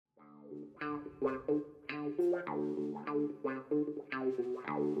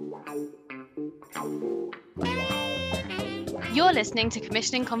You're listening to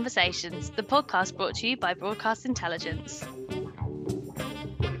Commissioning Conversations, the podcast brought to you by Broadcast Intelligence.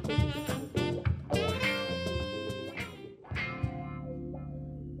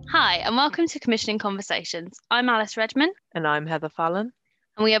 Hi, and welcome to Commissioning Conversations. I'm Alice Redman. And I'm Heather Fallon.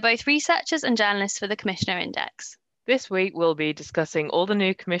 And we are both researchers and journalists for the Commissioner Index. This week, we'll be discussing all the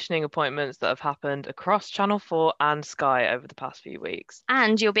new commissioning appointments that have happened across Channel 4 and Sky over the past few weeks.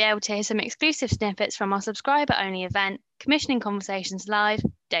 And you'll be able to hear some exclusive snippets from our subscriber-only event, Commissioning Conversations Live,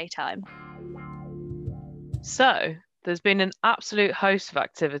 Daytime. So, there's been an absolute host of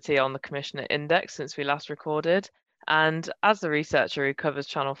activity on the Commissioner Index since we last recorded. And as the researcher who covers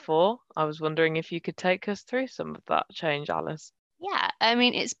Channel 4, I was wondering if you could take us through some of that change, Alice. Yeah, I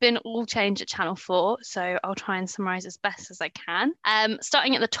mean, it's been all change at Channel 4, so I'll try and summarise as best as I can.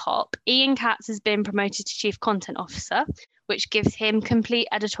 Starting at the top, Ian Katz has been promoted to Chief Content Officer, which gives him complete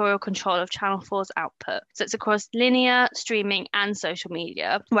editorial control of Channel 4's output. So it's across linear, streaming and social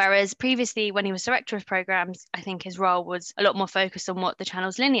media. Whereas previously, when he was Director of Programmes, I think his role was a lot more focused on what the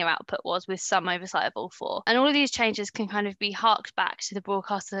channel's linear output was, with some oversight of All 4. And all of these changes can kind of be harked back to the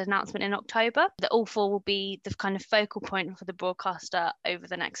broadcaster's announcement in October, that All 4 will be the kind of focal point for the broadcaster over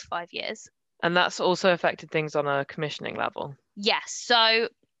the next 5 years. And that's also affected things on a commissioning level? Yes, so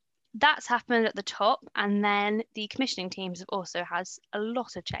that's happened at the top, and then the commissioning teams have also had a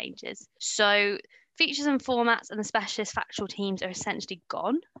lot of changes. So features and formats and the specialist factual teams are essentially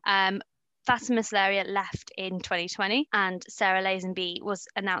gone. Fatima Slaria left in 2020, and Sarah Lazenby was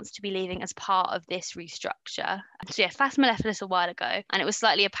announced to be leaving as part of this restructure. So yeah, Fatima left a little while ago, and it was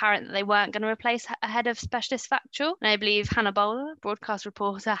slightly apparent that they weren't going to replace a head of specialist factual. And I believe Hannah Bowler, broadcast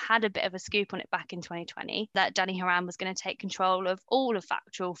reporter, had a bit of a scoop on it back in 2020, that Danny Haran was going to take control of all of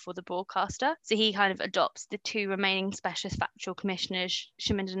factual for the broadcaster. So he kind of adopts the two remaining specialist factual commissioners,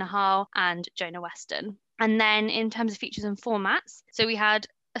 Shaminda Nahal and Jonah Weston. And then in terms of features and formats, so we had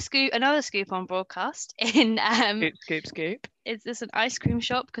another scoop on broadcast in Scoop. Is this an ice cream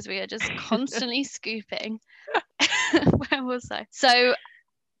shop? Because we are just constantly scooping. Where was I? So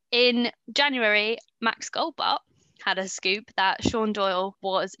in January, Max Goldbart had a scoop that Sean Doyle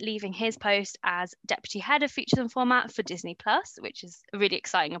was leaving his post as deputy head of features and format for Disney Plus, which is a really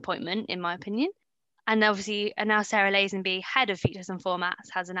exciting appointment in my opinion. And now Sarah Lazenby, head of features and formats,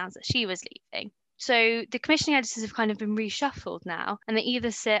 has announced that she was leaving. So the commissioning editors have kind of been reshuffled now, and they either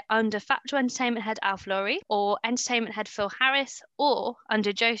sit under Factual Entertainment head Alf Laurie, or Entertainment head Phil Harris, or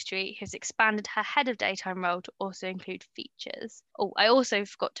under Jo Street, who's expanded her head of daytime role to also include features. Oh, I also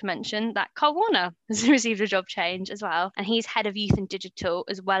forgot to mention that Carl Warner has received a job change as well, and he's head of youth and digital,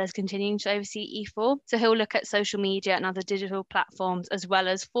 as well as continuing to oversee E4. So he'll look at social media and other digital platforms, as well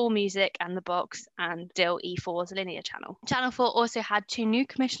as 4 Music and The Box, and still E4's linear channel. Channel 4 also had 2 new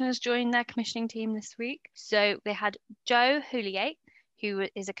commissioners join their commissioning team this week. So they had Joe Houllier, who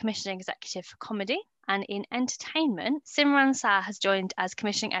is a commissioning executive for comedy, and in entertainment, Simran Shah has joined as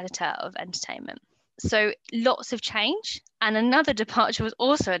commissioning editor of entertainment. So lots of change. And another departure was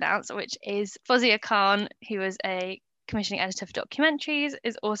also announced, which is Fawzia Khan, who was a commissioning editor for documentaries,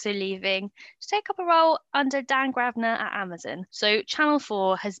 is also leaving to take up a role under Dan Grabner at Amazon. So Channel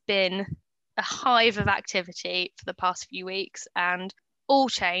 4 has been a hive of activity for the past few weeks, and all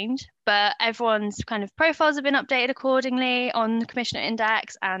change, but everyone's kind of profiles have been updated accordingly on the Commissioner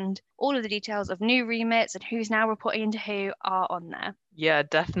Index, and all of the details of new remits and who's now reporting into who are on there. Yeah,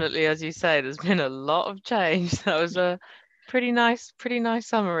 definitely. As you say, there's been a lot of change. That was a pretty nice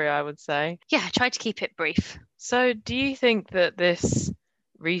summary, I would say. Yeah, I tried to keep it brief. So do you think that this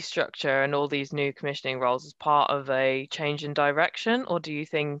restructure and all these new commissioning roles is part of a change in direction, or do you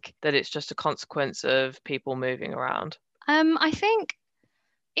think that it's just a consequence of people moving around? I think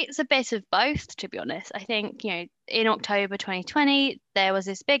it's a bit of both, to be honest. I think, in October 2020, there was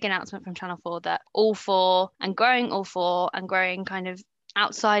this big announcement from Channel 4 that All 4 and growing kind of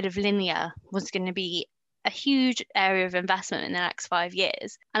outside of linear was going to be a huge area of investment in the next 5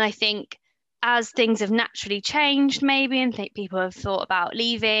 years. And I think as things have naturally changed, maybe, and people have thought about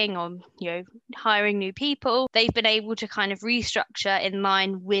leaving or, hiring new people, they've been able to kind of restructure in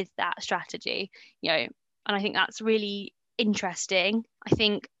line with that strategy, and I think that's really interesting. I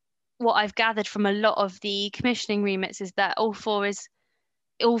think what I've gathered from a lot of the commissioning remits is that All 4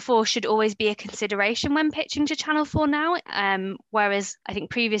 should always be a consideration when pitching to Channel 4 now, whereas I think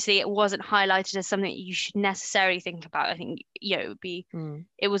previously it wasn't highlighted as something you should necessarily think about. I think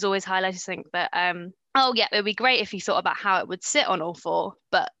it was always highlighted as something that it would be great if you thought about how it would sit on All 4,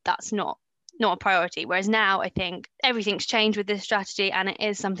 but that's not not a priority. Whereas now I think everything's changed with this strategy, and it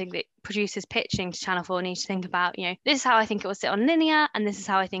is something that producers pitching to Channel 4 need to think about. This is how I think it will sit on linear, and this is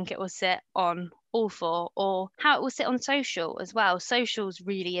how I think it will sit on All 4, or how it will sit on social as well. Social's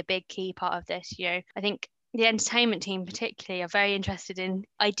really a big key part of this. I think the entertainment team particularly are very interested in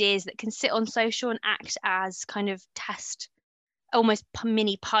ideas that can sit on social and act as kind of test, almost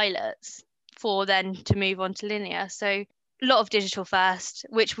mini pilots for then to move on to linear. So a lot of digital first,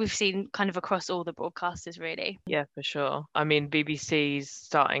 which we've seen kind of across all the broadcasters, really. Yeah, for sure. I mean, BBC's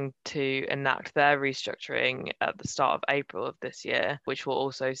starting to enact their restructuring at the start of April of this year, which will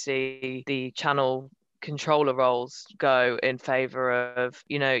also see the channel controller roles go in favour of,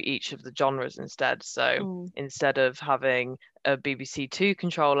 each of the genres instead. So instead of having a BBC Two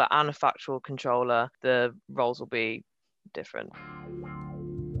controller and a factual controller, the roles will be different.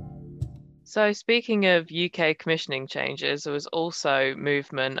 So speaking of UK commissioning changes, there was also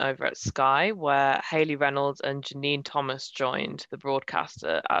movement over at Sky, where Hayley Reynolds and Janine Thomas joined the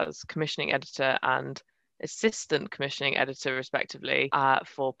broadcaster as commissioning editor and assistant commissioning editor, respectively,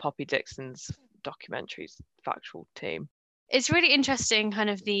 for Poppy Dixon's documentaries factual team. It's really interesting, kind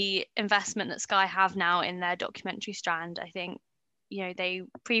of the investment that Sky have now in their documentary strand. I think, they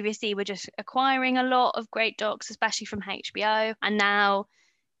previously were just acquiring a lot of great docs, especially from HBO, and now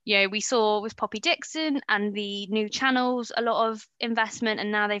we saw with Poppy Dixon and the new channels a lot of investment,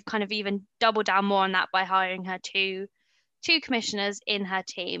 and now they've kind of even doubled down more on that by hiring her two commissioners in her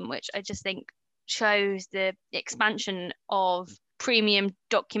team, which I just think shows the expansion of premium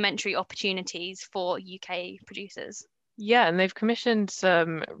documentary opportunities for UK producers. Yeah, and they've commissioned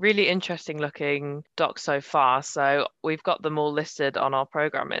some really interesting looking docs so far. So we've got them all listed on our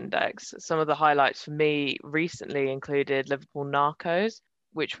programme index. Some of the highlights for me recently included Liverpool Narcos,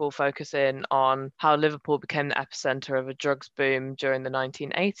 which will focus in on how Liverpool became the epicenter of a drugs boom during the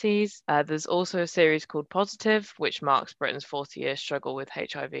 1980s. There's also a series called Positive, which marks Britain's 40-year struggle with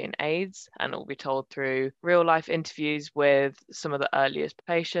HIV and AIDS, and it will be told through real-life interviews with some of the earliest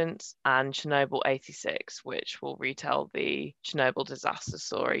patients, and Chernobyl 86, which will retell the Chernobyl disaster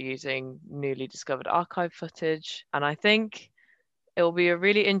story using newly discovered archive footage. And I think it will be a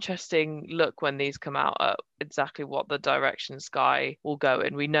really interesting look when these come out at exactly what the direction Sky will go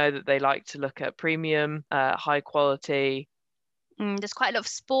in. We know that they like to look at premium, high quality. There's quite a lot of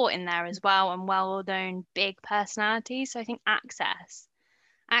sport in there as well, and well-known big personalities. So I think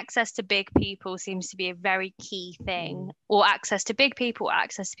access to big people seems to be a very key thing, or access to big people,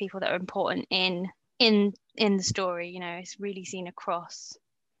 access to people that are important in the story. It's really seen across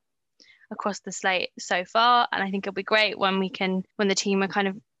the slate so far, and I think it'll be great when the team are kind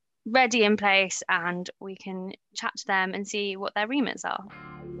of ready in place and we can chat to them and see what their remits are.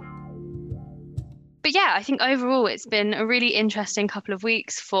 But yeah, I think overall it's been a really interesting couple of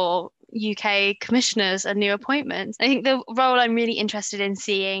weeks for UK commissioners and new appointments. I think the role I'm really interested in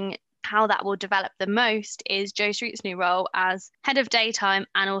seeing how that will develop the most is Joe Street's new role as head of daytime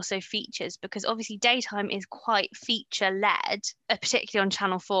and also features, because obviously daytime is quite feature led, particularly on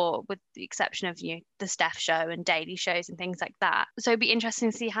Channel 4, with the exception of the Steph Show and daily shows and things like that. So it'd be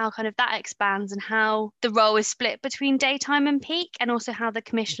interesting to see how kind of that expands and how the role is split between daytime and peak, and also how the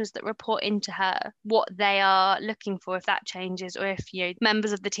commissioners that report into her, what they are looking for, if that changes, or if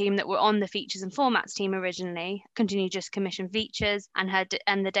members of the team that were on the features and formats team originally continue just commission features, and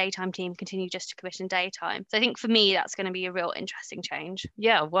the daytime team continue just to commission daytime. So I think for me that's going to be a real interesting change.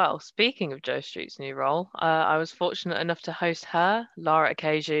 Yeah, well, speaking of Joe Street's new role, I was fortunate enough to host her, Lara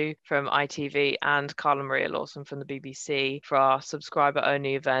Akeju from ITV, and Carla Maria Lawson from the BBC for our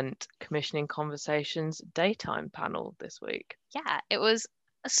subscriber-only event, Commissioning Conversations Daytime panel this week. Yeah, it was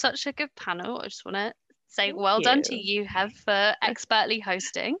such a good panel. I just want to say well done to you, Hev, for expertly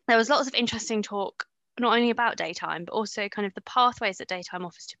hosting. There was lots of interesting talk, not only about daytime, but also kind of the pathways that daytime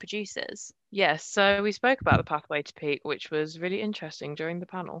offers to producers. Yes, so we spoke about the pathway to peak, which was really interesting during the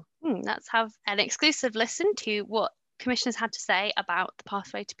panel. Let's have an exclusive listen to what commissioners had to say about the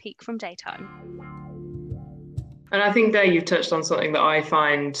pathway to peak from daytime. And I think there you've touched on something that I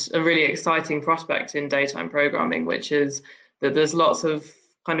find a really exciting prospect in daytime programming, which is that there's lots of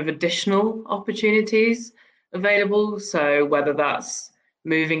kind of additional opportunities available. So whether that's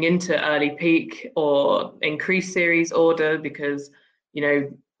moving into early peak or increased series order, because,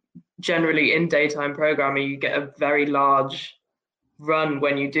 generally in daytime programming, you get a very large run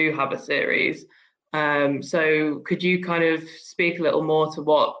when you do have a series. So could you kind of speak a little more to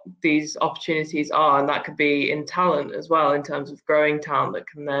what these opportunities are? And that could be in talent as well, in terms of growing talent that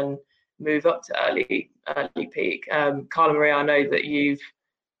can then move up to early peak. Carla Maria, I know that you've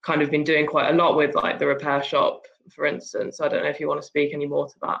kind of been doing quite a lot with like the repair shop, for instance. I don't know if you want to speak any more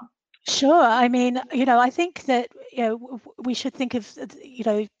to that. Sure. I mean, I think that we should think of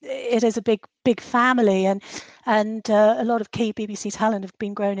it as a big family, and a lot of key BBC talent have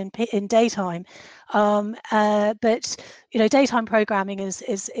been grown in daytime, but daytime programming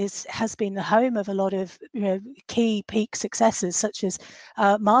has been the home of a lot of key peak successes, such as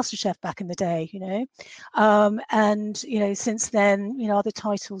MasterChef back in the day, and since then other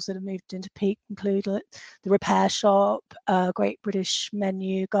titles that have moved into peak include The Repair Shop, Great British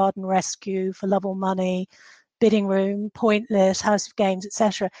Menu, Garden Rescue, For Love or Money, Bidding Room, Pointless, House of Games,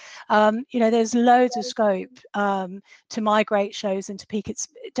 etc. There's loads of scope to migrate shows into peak.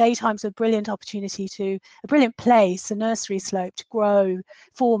 Daytime's a brilliant opportunity a brilliant place, a nursery slope to grow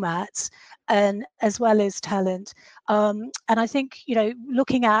formats and as well as talent. And I think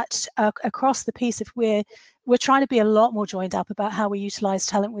looking at across the piece, if we're trying to be a lot more joined up about how we utilize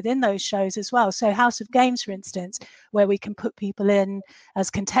talent within those shows as well. So House of Games, for instance, where we can put people in as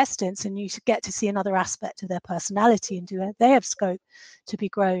contestants and you get to see another aspect of their personality, and they have scope to be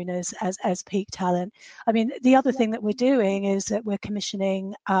grown as peak talent. I mean, the other thing that we're doing is that we're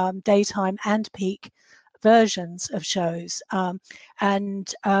commissioning daytime and peak versions of shows,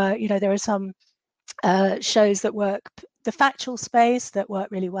 and there are some shows that work, the factual space, that work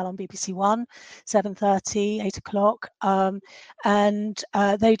really well on BBC One, 7:30, 8 o'clock, and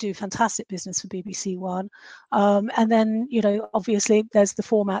they do fantastic business for BBC One. And then obviously there's the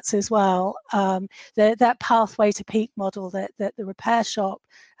formats as well. That pathway to peak model that the Repair Shop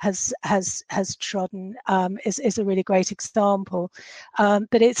has trodden is a really great example.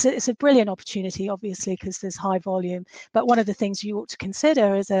 But it's a brilliant opportunity, obviously, because there's high volume. But one of the things you ought to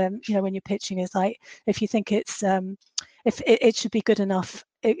consider is when you're pitching is like, if you think it's if it should be good enough,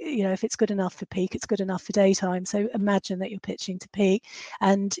 if it's good enough for peak, it's good enough for daytime. So imagine that you're pitching to peak,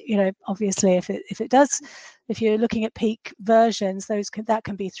 and obviously if you're looking at peak versions, that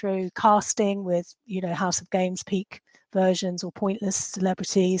can be through casting with House of Games peak versions or Pointless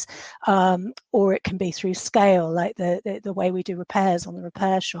celebrities, or it can be through scale, like the way we do repairs on The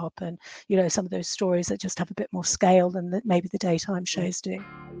Repair Shop, and some of those stories that just have a bit more scale than maybe the daytime shows do.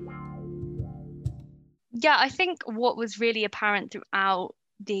 Yeah, I think what was really apparent throughout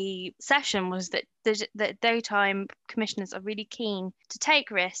the session was that the daytime commissioners are really keen to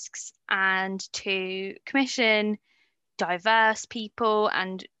take risks and to commission diverse people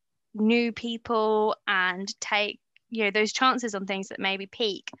and new people and take those chances on things that maybe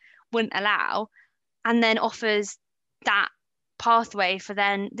peak wouldn't allow, and then offers that pathway for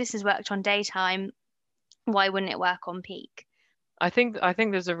then this has worked on daytime, why wouldn't it work on peak? I think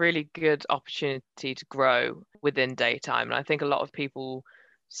there's a really good opportunity to grow within daytime, and I think a lot of people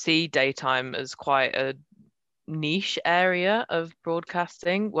see daytime as quite a niche area of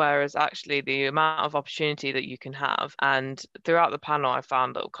broadcasting, whereas actually the amount of opportunity that you can have, and throughout the panel I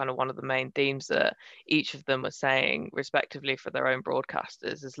found that kind of one of the main themes that each of them were saying respectively for their own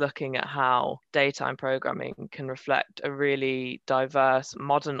broadcasters is looking at how daytime programming can reflect a really diverse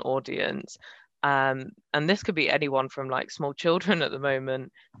modern audience. And this could be anyone from like small children at the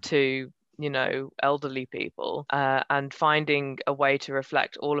moment to elderly people, and finding a way to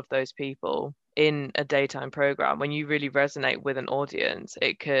reflect all of those people in a daytime program. When you really resonate with an audience,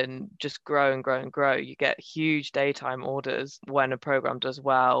 it can just grow and grow and grow. You get huge daytime orders when a program does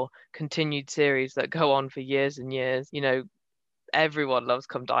well, continued series that go on for years and years. Everyone loves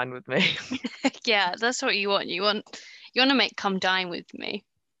Come Dine With Me. Yeah, that's what you want. You want to make Come Dine With Me.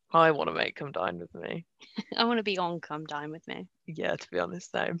 I want to make Come Dine With Me. I want to be on Come Dine With Me. Yeah, to be honest,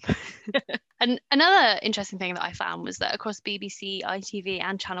 same. And another interesting thing that I found was that across BBC, ITV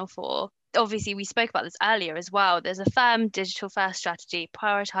and Channel 4, obviously we spoke about this earlier as well, there's a firm digital first strategy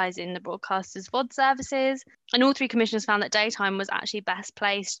prioritising the broadcasters' VOD services, and all three commissioners found that daytime was actually best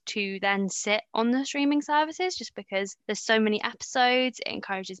placed to then sit on the streaming services just because there's so many episodes, it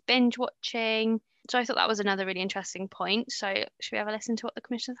encourages binge watching. So I thought that was another really interesting point. So should we have a listen to what the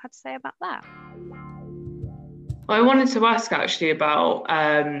commissioners had to say about that? I wanted to ask actually about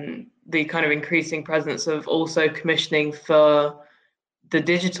the kind of increasing presence of also commissioning for the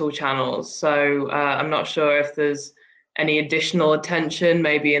digital channels. So I'm not sure if there's any additional attention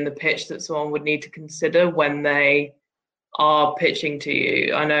maybe in the pitch that someone would need to consider when they are pitching to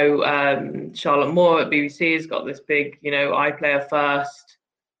you. I know Charlotte Moore at BBC has got this big, iPlayer first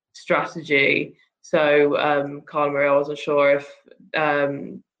strategy. So Carla Marie, I wasn't sure if,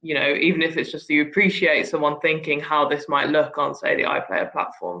 even if it's just that you appreciate someone thinking how this might look on, say, the iPlayer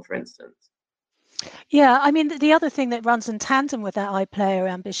platform, for instance. Yeah, I mean, the other thing that runs in tandem with that iPlayer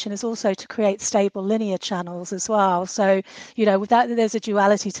ambition is also to create stable linear channels as well. So, that there's a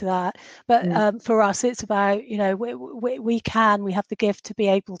duality to that. But for us, it's about, we have the gift to be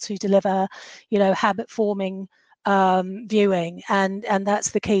able to deliver, habit forming viewing, and that's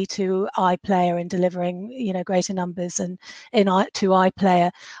the key to iPlayer and delivering greater numbers and to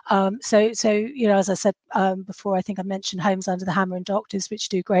iPlayer. So as I said before, I think I mentioned Homes Under the Hammer and Doctors, which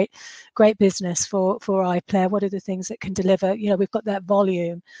do great business for iPlayer. What are the things that can deliver? We've got that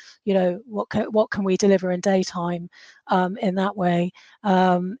volume. What can we deliver in daytime in that way?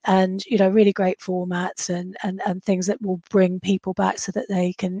 And really great formats and things that will bring people back so that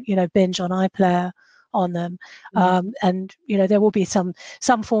they can binge on iPlayer on them. And there will be some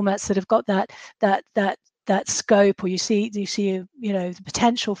formats that have got that scope, or you see the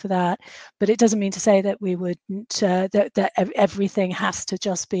potential for that, but it doesn't mean to say that we wouldn't that everything has to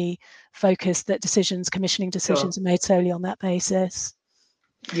just be focused, that commissioning decisions are made solely on that basis.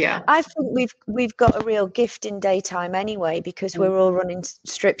 Yeah, I think we've got a real gift in daytime anyway, because we're all running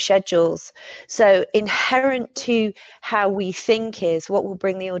strict schedules. So inherent to how we think is what will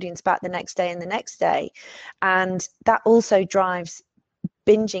bring the audience back the next day and the next day, and that also drives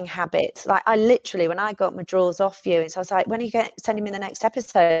binging habits. Like, I literally, when I got my drawers off viewing, so I was like, when are you sending me the next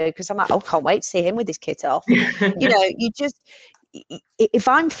episode? Because I'm like, oh, can't wait to see him with his kit off. You just, if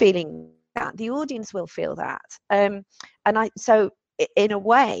I'm feeling that, the audience will feel that. So in a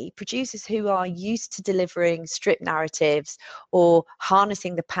way, producers who are used to delivering stripped narratives or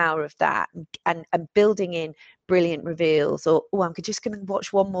harnessing the power of that and building in brilliant reveals, or I'm just going to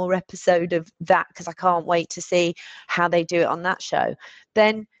watch one more episode of that because I can't wait to see how they do it on that show,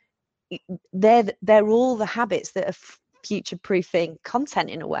 then they're all the habits that are future-proofing content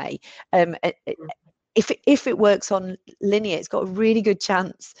in a way. If it works on linear, it's got a really good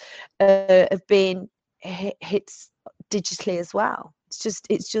chance of being hits digitally as well.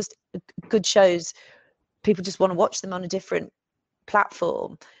 It's just good shows. People just want to watch them on a different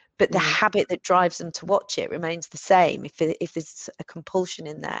platform, but the habit that drives them to watch it remains the same if there's a compulsion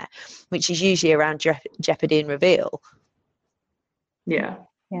in there, which is usually around jeopardy and reveal. Yeah,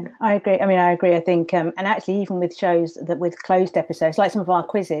 I agree. I think and actually even with shows that with closed episodes, like some of our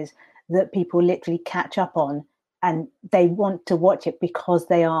quizzes, that people literally catch up on and they want to watch it because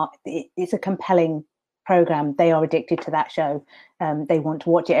it's a compelling program. They are addicted to that show. They want to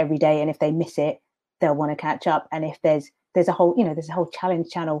watch it every day, and if they miss it, they'll want to catch up. And if there's a whole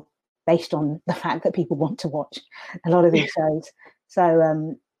challenge channel based on the fact that people want to watch a lot of these shows.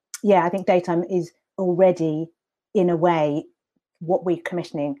 So I think daytime is already, in a way, what we're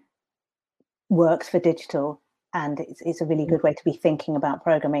commissioning works for digital, and it's a really good way to be thinking about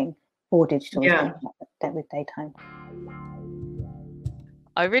programming for digital with daytime.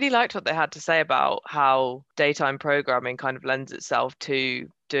 I really liked what they had to say about how daytime programming kind of lends itself to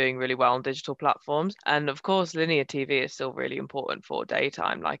doing really well on digital platforms. And of course, linear TV is still really important for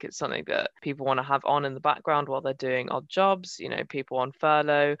daytime. Like, it's something that people want to have on in the background while they're doing odd jobs. People on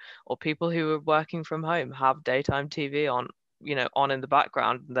furlough or people who are working from home have daytime TV on in the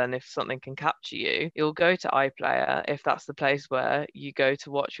background. And then if something can capture you, you'll go to iPlayer if that's the place where you go to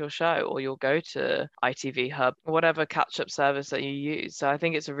watch your show, or you'll go to ITV Hub, whatever catch-up service that you use. So I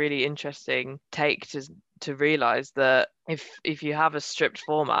think it's a really interesting take to realize that if you have a stripped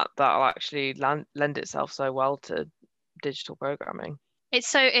format, that'll actually lend itself so well to digital programming.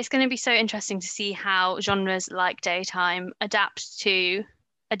 It's going to be so interesting to see how genres like daytime adapt to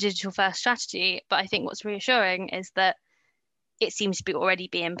a digital first strategy. But I think what's reassuring is that it seems to be already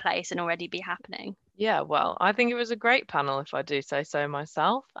be in place and already be happening. Yeah, well, I think it was a great panel, if I do say so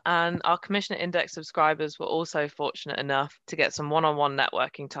myself. And our Commissioner Index subscribers were also fortunate enough to get some one-on-one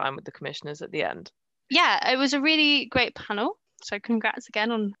networking time with the commissioners at the end. Yeah, it was a really great panel. So congrats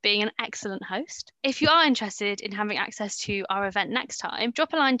again on being an excellent host. If you are interested in having access to our event next time,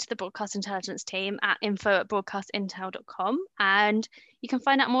 drop a line to the Broadcast Intelligence team at info@broadcastintel.com, and you can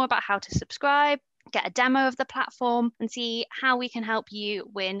find out more about how to subscribe, get a demo of the platform, and see how we can help you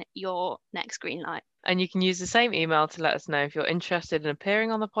win your next green light. And you can use the same email to let us know if you're interested in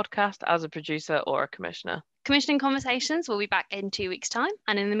appearing on the podcast as a producer or a commissioner. Commissioning Conversations will be back in 2 weeks' time.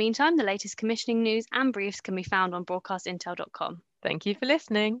 And in the meantime, the latest commissioning news and briefs can be found on broadcastintel.com. Thank you for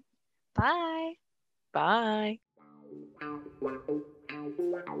listening. Bye. Bye.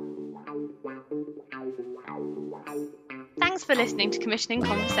 Thanks for listening to Commissioning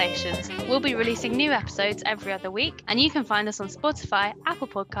Conversations. We'll be releasing new episodes every other week, and you can find us on Spotify, Apple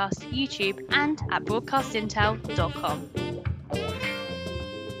Podcasts, YouTube, and at broadcastintel.com.